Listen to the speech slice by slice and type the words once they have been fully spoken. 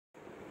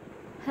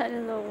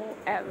Hello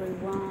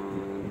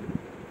everyone,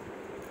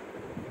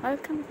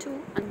 welcome to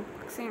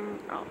unboxing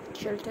of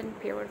Chiltan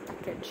Pure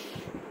package.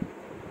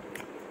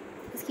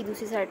 इसकी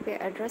दूसरी side पे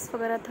address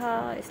वगैरह था,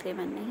 इसलिए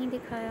मैं नहीं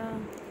दिखाया।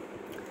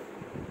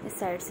 इस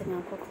साइड से मैं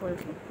आपको खोल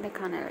के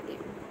दिखाने लगी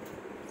हूँ।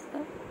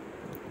 सो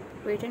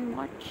wait and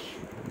watch.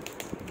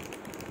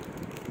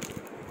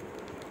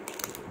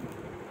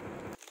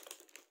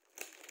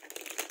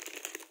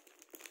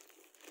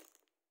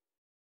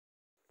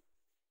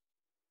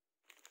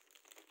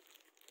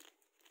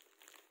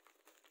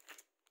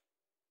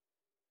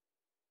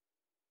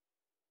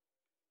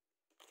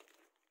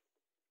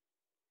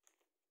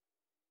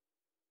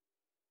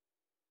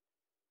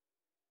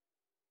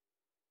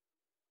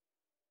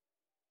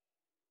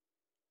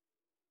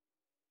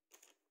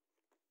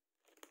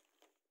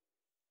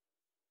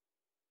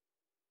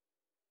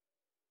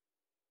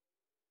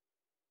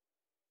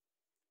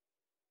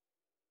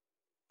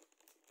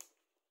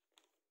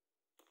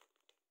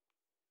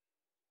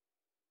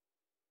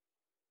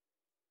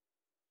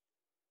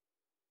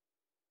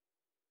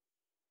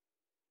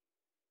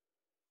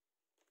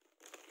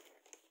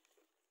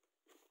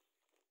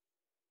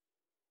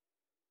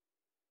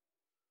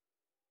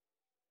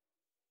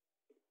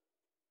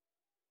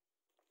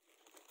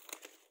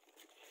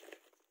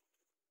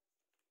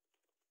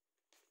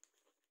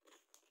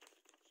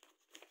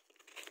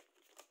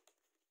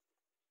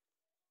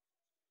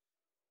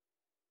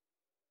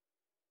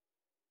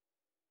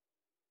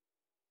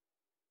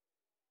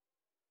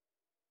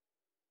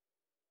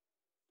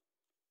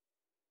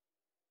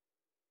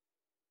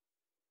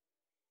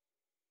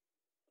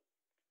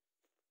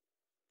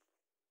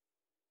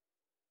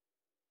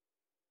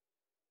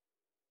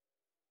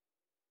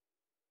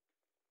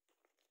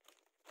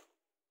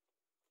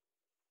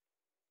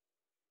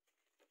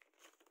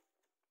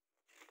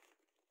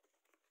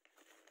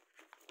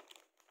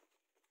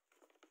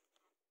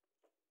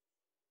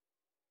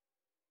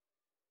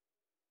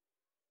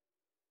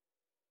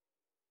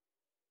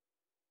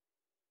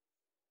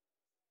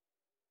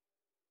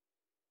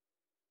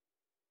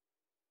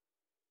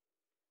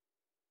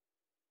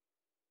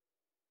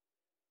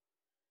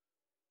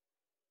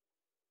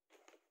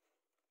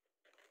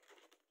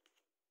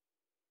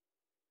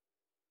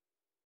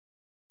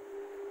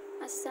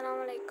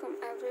 Assalamualaikum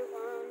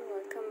everyone,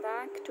 welcome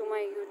back to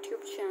my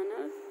YouTube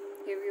channel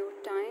review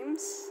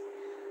times.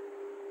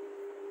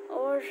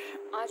 और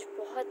आज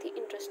बहुत ही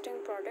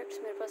इंटरेस्टिंग प्रोडक्ट्स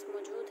मेरे पास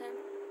मौजूद हैं,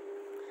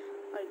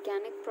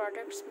 ऑर्गेनिक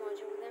प्रोडक्ट्स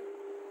मौजूद हैं।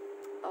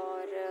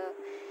 और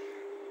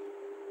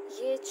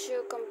ये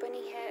जो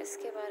कंपनी है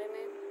इसके बारे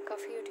में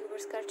काफ़ी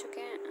यूट्यूबर्स कर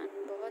चुके हैं एंड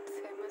बहुत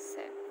फेमस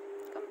है।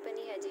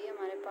 कंपनी है जी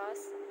हमारे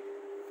पास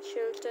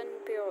चिल्टन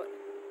प्योर।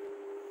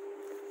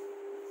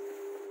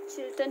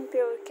 चिल्टन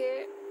प्योर के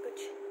कुछ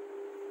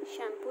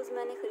शैम्पूज़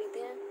मैंने ख़रीदे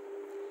हैं,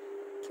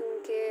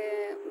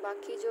 क्योंकि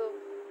बाकी जो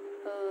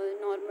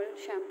नॉर्मल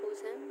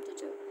शैम्पूज़ हैं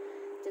जो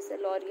जैसे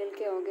लॉरियल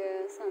के हो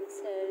गए,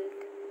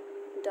 सनसिल्क,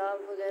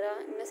 डव वगैरह,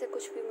 इनमें से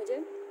कुछ भी मुझे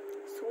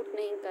सूट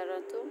नहीं कर रहा,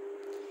 तो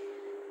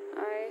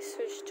I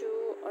switch to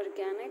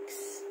organic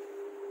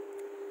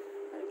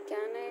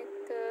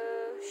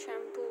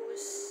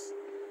shampoos.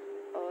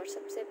 और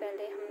सबसे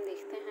पहले हम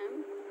देखते हैं,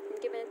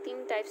 इनके मैंने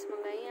 3 टाइप्स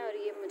मंगाई हैं और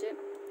ये मुझे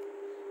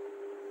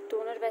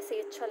टोनर वैसे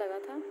ही अच्छा लगा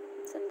था।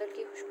 संदल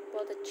की खुशबू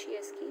बहुत अच्छी है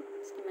इसकी,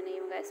 इसलिए मैंने ये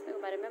मंगाया।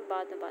 इसमें बारे में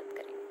बाद में बात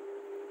करेंगे।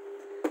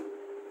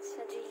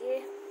 अच्छा जी, ये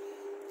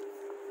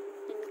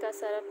इनका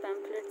सारा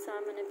पैम्फलेट सा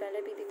मैंने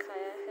पहले भी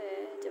दिखाया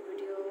है जब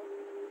वीडियो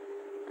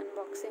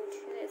अनबॉक्सिंग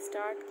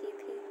स्टार्ट की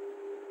थी।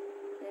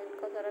 ये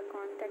इनका सारा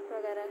कॉन्टैक्ट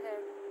वगैरह है,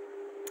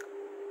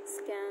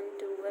 स्कैन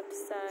टू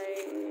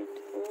वेबसाइट,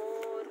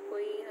 और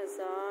कोई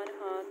 1000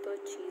 हाथों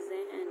चीज़ें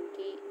हैं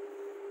इनकी।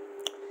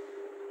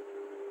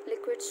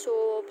 Liquid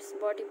soaps,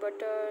 body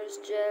buttress,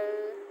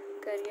 jail,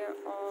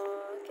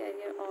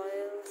 career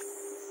oils,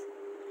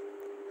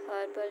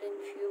 herbal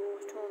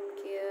infused home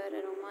care,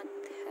 aroma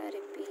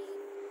therapy,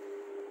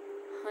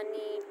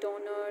 Honey,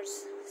 toners,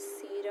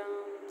 serum,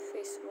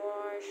 face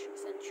wash,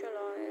 essential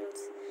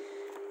oils,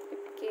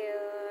 lip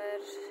care,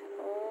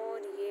 और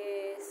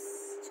ये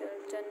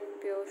चिल्टन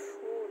प्योर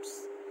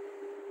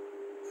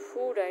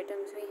फूड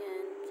आइटम्स भी हैं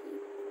इनकी,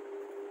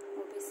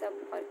 वो भी सब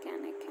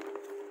ऑर्गेनिक हैं।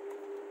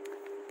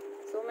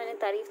 तो मैंने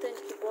तारीफ़ तो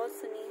इनकी बहुत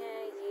सुनी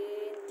है। ये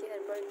इनके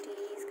herbal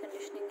tees,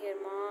 conditioning hair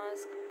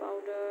mask,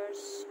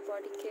 powders,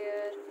 body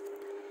care,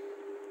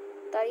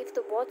 तारीफ़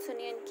तो बहुत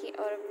सुनी है इनकी।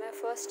 और मैं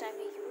फ़र्स्ट टाइम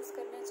ये यूज़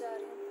करने जा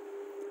रही हूँ।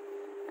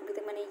 अभी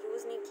तक मैंने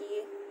यूज़ नहीं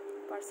किए,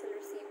 पार्सल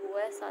रिसीव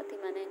हुआ है, साथ ही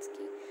मैंने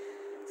इसकी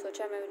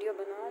सोचा मैं वीडियो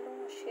बना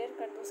लूँ और शेयर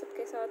कर दूँ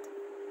सबके साथ।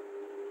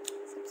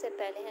 सबसे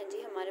पहले हैं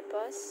जी हमारे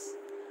पास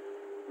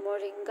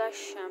moringa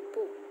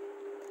shampoo,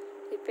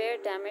 repair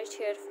damage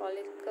hair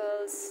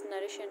follicles,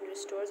 nourish and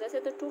restores. वैसे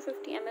तो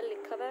 250 ml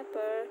लिखा हुआ है,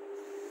 पर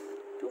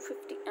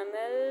 250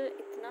 ml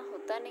इतना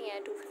होता नहीं है,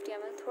 250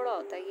 ml थोड़ा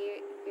होता है,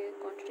 ये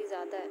क्वांटिटी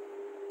ज़्यादा है।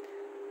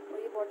 और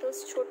ये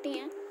बॉटल्स छोटी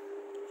हैं,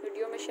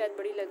 वीडियो में शायद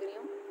बड़ी लग रही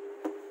हूँ।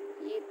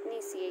 ये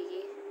इतनी सी है,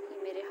 ये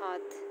मेरे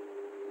हाथ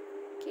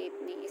के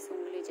इतनी, इस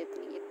उंगली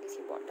जितनी, इतनी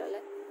सी बॉटल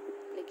है,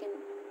 लेकिन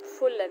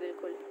फुल है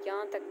बिल्कुल,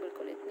 यहाँ तक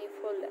बिल्कुल इतनी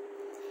फुल है।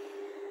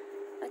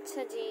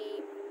 अच्छा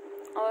जी,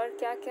 और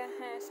क्या क्या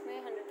है इसमें?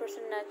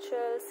 100%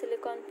 natural,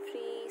 silicon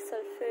free,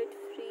 sulphate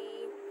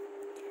free,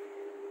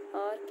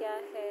 और क्या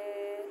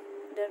है?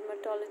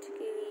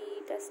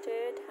 Dermatologically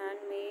tested,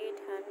 handmade,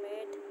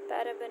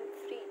 paraben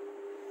free.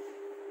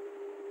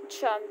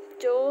 अच्छा,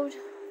 जो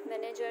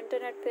मैंने जो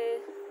इंटरनेट पे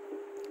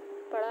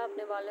पढ़ा,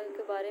 अपने बालों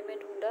के बारे में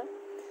ढूंढा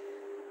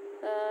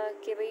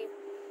कि भाई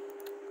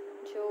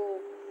जो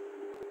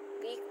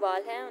वीक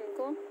बाल हैं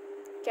उनको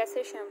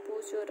कैसे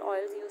शैम्पूज और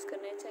ऑयल्स यूज़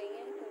करने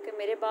चाहिए, क्योंकि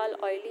मेरे बाल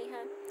ऑयली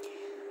हैं।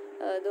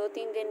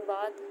 2-3 दिन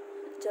बाद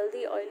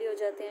जल्दी ऑयली हो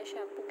जाते हैं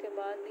शैम्पू के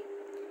बाद भी,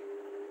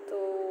 तो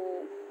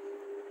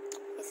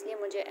इसलिए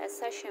मुझे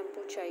ऐसा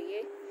शैम्पू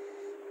चाहिए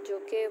जो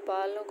कि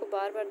बालों को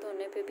बार बार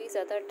धोने पे भी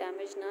ज़्यादा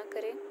डैमेज ना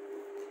करे।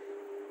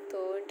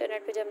 तो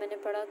इंटरनेट पे जब मैंने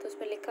पढ़ा तो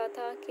उसमें लिखा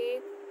था कि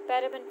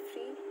पैराबेन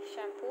फ्री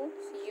शैम्पू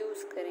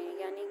यूज़ करें,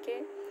 यानी कि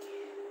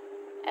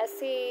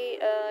ऐसे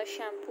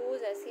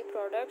शैम्पूज़, ऐसी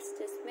प्रोडक्ट्स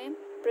जिसमें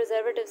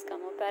प्रिजर्वेटिव्स कम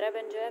हो।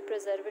 पैराबेन जो है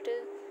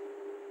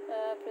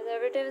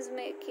प्रिजर्वेटिव्स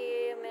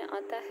में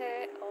आता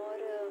है, और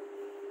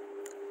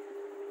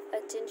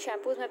जिन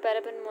शैम्पूज़ में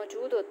पैराबेन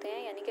मौजूद होते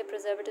हैं यानी कि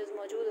प्रिजर्वेटिव्स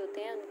मौजूद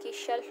होते हैं, उनकी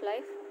शेल्फ़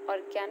लाइफ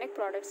ऑर्गेनिक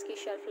प्रोडक्ट्स की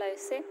शेल्फ़ लाइफ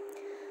से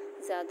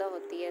ज़्यादा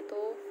होती है। तो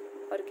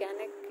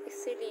ऑर्गेनिक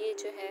इसीलिए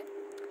जो है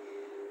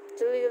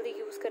जल्दी जल्दी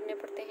यूज़ करने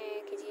पड़ते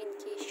हैं कि जी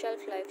इनकी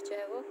शेल्फ़ लाइफ जो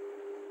है वो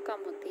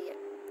कम होती है।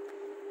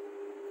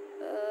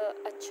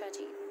 अच्छा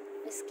जी,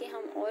 इसके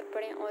हम और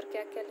पढ़ें और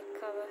क्या क्या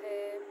लिखा हुआ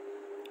है।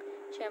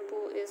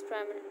 Shampoo is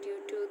primary due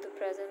to the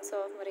presence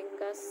of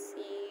moringa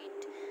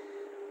seed.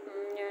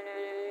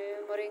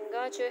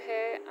 Moringa जो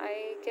है,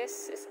 आई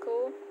गेस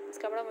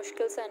इसका बड़ा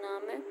मुश्किल सा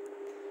नाम है।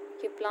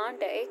 ये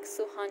प्लांट है एक,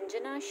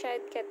 सुहांजना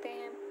शायद कहते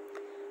हैं।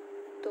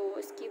 तो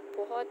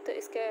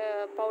इसका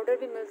पाउडर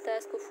भी मिलता है,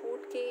 इसको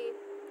फूड के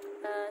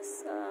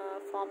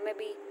फॉर्म में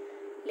भी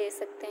ले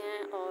सकते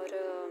हैं, और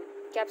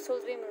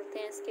कैप्सूल्स भी मिलते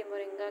हैं इसके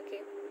मोरिंगा के।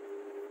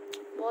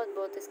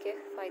 बहुत इसके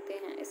फ़ायदे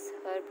हैं इस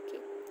हर्ब के।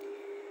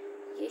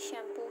 ये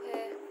शैम्पू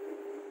है।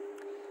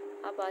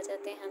 अब आ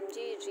जाते हैं हम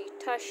जी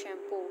रीठा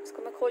शैम्पू।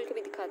 इसको मैं खोल के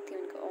भी दिखाती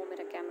हूँ इनको। ओ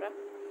मेरा camera.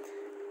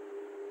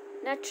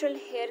 Natural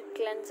hair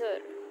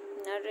cleanser,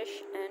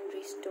 nourish and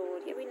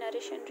restore. ये भी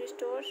नरिश एंड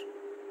रिस्टोर,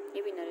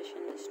 ये भी नरिश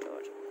एंड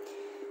रिस्टोर।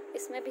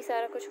 इसमें भी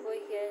सारा कुछ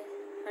वही है।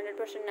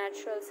 100%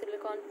 natural,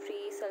 silicon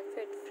free,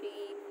 sulphate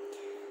free,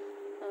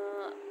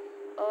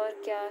 और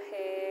क्या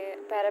है,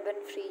 पैराबेन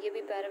फ्री। ये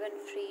भी पैराबेन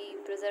फ्री।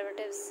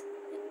 प्रिजर्वेटिव्स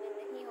इनमें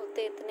नहीं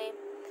होते इतने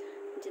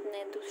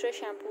जितने दूसरे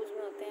शैम्पूज़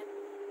में होते हैं,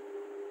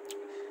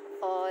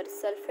 और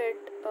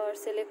सल्फेट और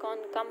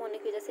सिलिकॉन कम होने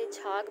की वजह से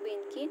झाग भी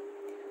इनकी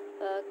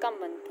कम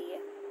बनती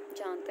है,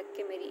 जहाँ तक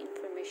कि मेरी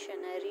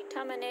इन्फॉर्मेशन है।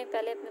 रीठा मैंने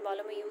पहले अपने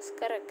बालों में यूज़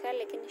कर रखा है,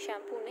 लेकिन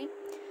शैम्पू नहीं।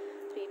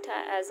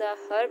 रीठा एज अ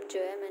हर्ब जो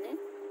है मैंने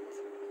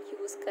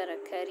यूज़ कर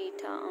रखा है।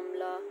 रीठा,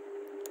 आंवला,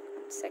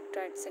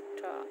 एक्सेट्रा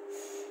एक्सेट्रा।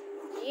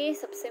 ये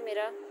सबसे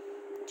मेरा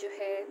जो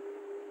है,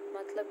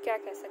 मतलब क्या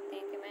कह सकते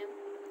हैं कि मैं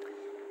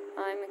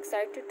I am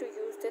excited to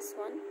use this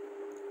one,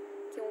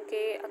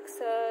 क्योंकि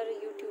अक्सर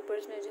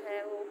यूट्यूबर्स ने जो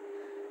है वो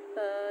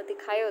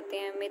दिखाए होते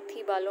हैं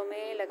मेथी बालों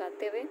में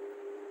लगाते हुए।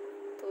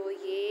 तो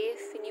ये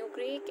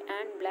फिन्यूग्रीक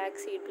एंड ब्लैक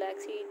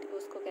सीड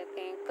उसको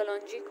कहते हैं,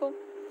 कलौंजी को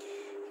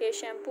hair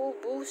shampoo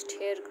boost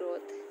hair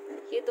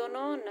growth. ये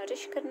दोनों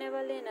नरिश करने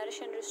वाले हैं,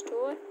 नरिश एंड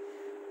रिस्टोर,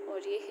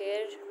 और ये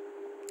हेयर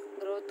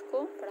ग्रोथ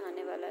को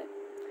बढ़ाने वाला है।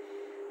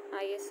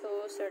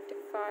 ISO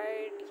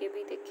certified. ये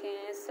भी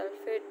देखें,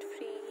 sulphate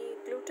free,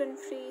 gluten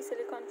free,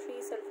 silicon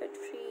free, sulphate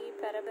free,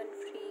 paraben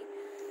free.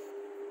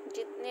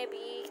 जितने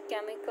भी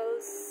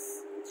केमिकल्स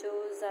जो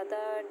ज़्यादा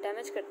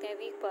डैमेज करते हैं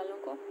वीक बालों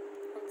को,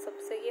 उन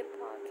सबसे ये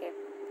पाक है।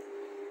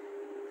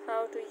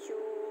 How to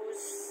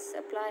use,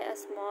 apply a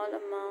small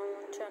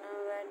amount on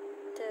a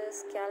wait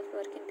scalp,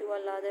 work into a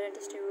lather and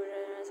distribute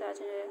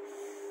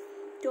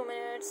 2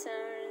 minutes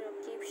and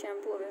keep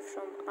shampoo away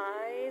from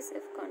eyes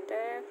if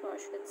contact.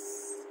 Wash with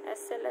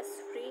SLS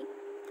free,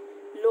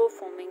 low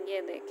foaming।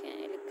 ये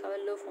देखें लिखा हुआ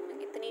लो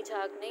foaming. इतनी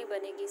झाग नहीं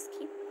बनेगी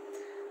इसकी,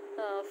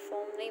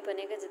 foam नहीं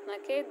बनेगा जितना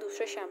कि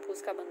दूसरे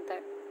शैम्पूज का बनता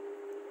है।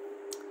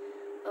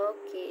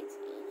 ओके,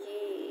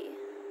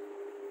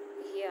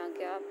 ये आ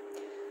गया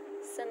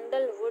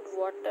सैंडलवुड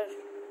वाटर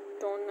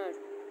टोनर।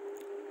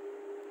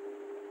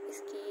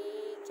 इसकी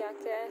क्या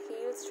क्या है?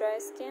 Heels dry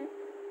skin,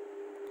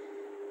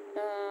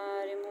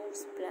 removes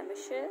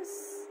blemishes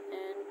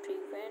and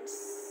prevents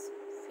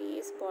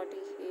face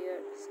body hair।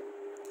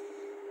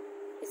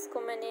 इसको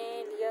मैंने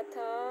लिया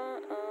था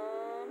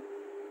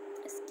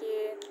इसके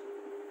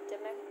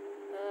जब मैं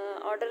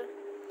ऑर्डर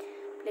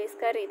प्लेस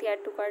कर रही थी,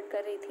 ऐड टू कार्ट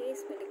कर रही थी।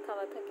 इसमें लिखा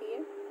हुआ था कि ये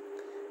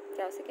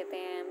क्या उसे कहते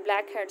हैं,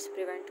 ब्लैक हेड्स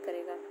प्रिवेंट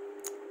करेगा।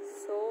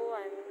 सो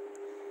I am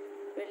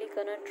really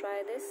gonna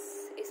try this.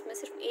 इसमें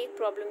सिर्फ एक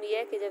प्रॉब्लम ये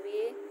है कि जब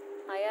ये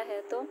आया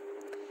है तो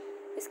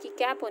इसकी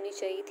कैप होनी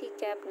चाहिए थी,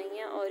 कैप नहीं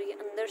है, और ये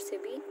अंदर से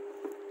भी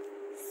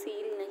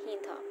सील नहीं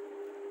था।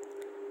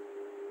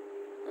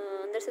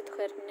 अंदर से तो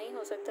खैर नहीं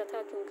हो सकता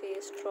था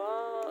क्योंकि स्ट्रॉ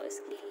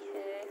इसकी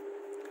है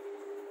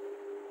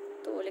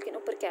तो लेकिन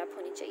ऊपर कैप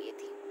होनी चाहिए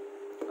थी,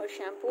 और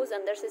शैम्पूज़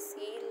अंदर से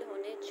सील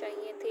होने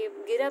चाहिए थे।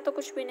 गिरा तो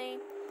कुछ भी नहीं,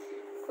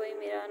 कोई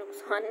मेरा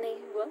नुकसान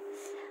नहीं हुआ,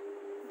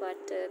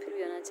 बट फिर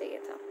भी होना चाहिए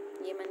था।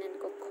 ये मैंने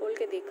इनको खोल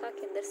के देखा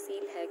कि अंदर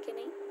सील है कि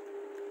नहीं,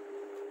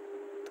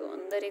 तो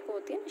अंदर एक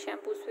होती है ना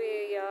शैम्पूज़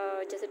पे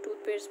या जैसे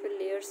टूथपेस्ट पे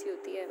लेयर्स ही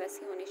होती है,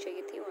 वैसी होनी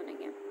चाहिए थी, वो नहीं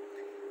है।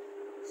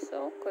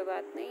 सो कोई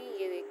बात नहीं।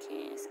 ये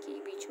देखें, इसकी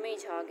बीच में ही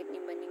झाग इतनी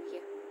बनी हुई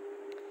है।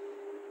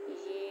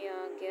 ये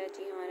आ गया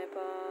जी हमारे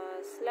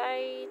पास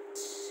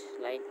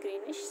लाइट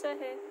ग्रीनिश सा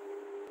है,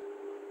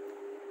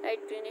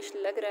 लाइट ग्रीनिश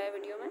लग रहा है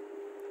वीडियो में,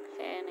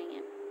 है नहीं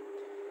है।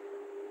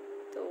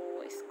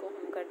 तो इसको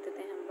हम कर देते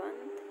हैं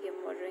बंद। ये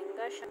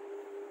मोरिंगा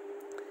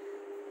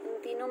इन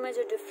तीनों में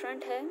जो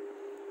डिफरेंट है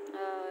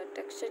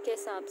टेक्सचर के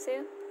हिसाब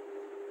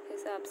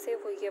से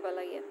वो ये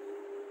वाला ही है,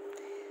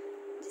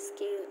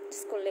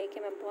 जिसको लेके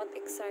मैं बहुत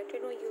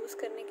एक्साइटेड हूँ यूज़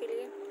करने के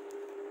लिए।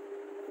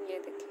 ये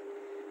देखिए,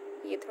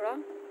 ये थोड़ा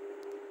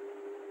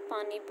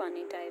पानी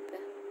पानी टाइप है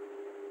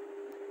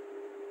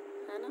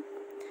ना।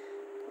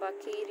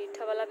 बाकी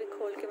रीठा वाला भी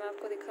खोल के मैं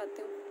आपको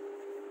दिखाती हूँ।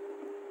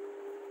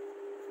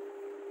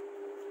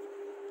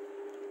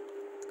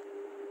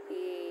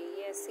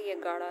 ये ऐसे ही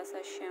गाढ़ा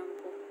सा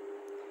शैम्पू,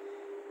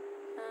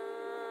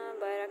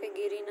 बाहर आके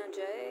गिर ही ना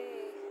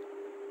जाए।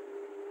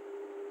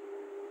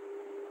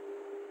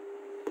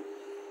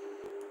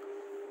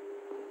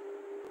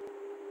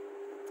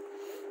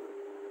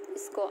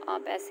 इसको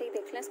आप ऐसे ही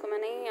देख लें, इसको मैं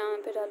नहीं यहाँ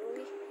पे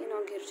डालूंगी, ये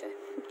ना गिर जाए।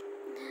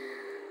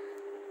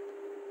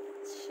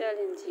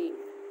 चलें जी,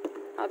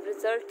 अब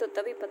रिज़ल्ट तो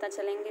तभी पता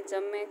चलेंगे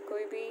जब मैं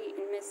कोई भी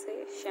इनमें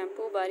से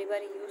शैम्पू बारी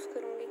बारी यूज़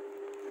करूँगी।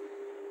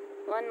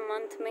 1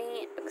 मंथ में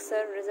ही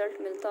अक्सर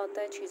रिज़ल्ट मिलता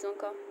होता है चीज़ों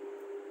का,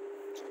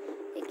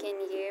 लेकिन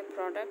ये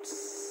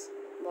प्रोडक्ट्स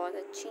बहुत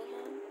अच्छी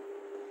हैं,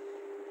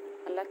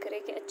 अल्लाह करे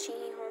कि अच्छी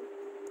ही हों,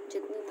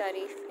 जितनी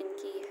तारीफ़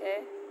इनकी है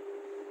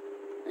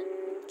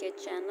इनके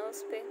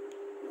चैनल्स पे।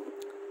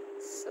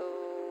 So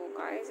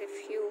guys,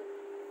 if you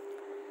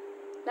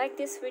like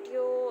this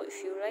video,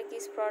 if you like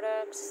these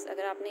products,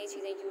 अगर आपने ये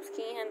चीज़ें यूज़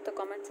की हैं तो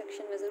कमेंट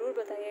सेक्शन में ज़रूर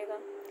बताइएगा,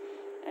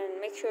 and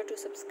make sure to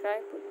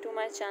subscribe to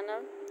my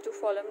channel, to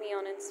follow me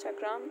on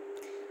Instagram,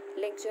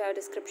 link जो है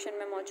डिस्क्रिप्शन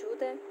में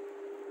मौजूद है,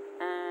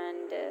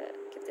 and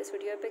give this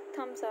video a big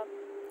thumbs up.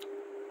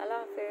 अल्लाह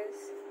हाफिज़।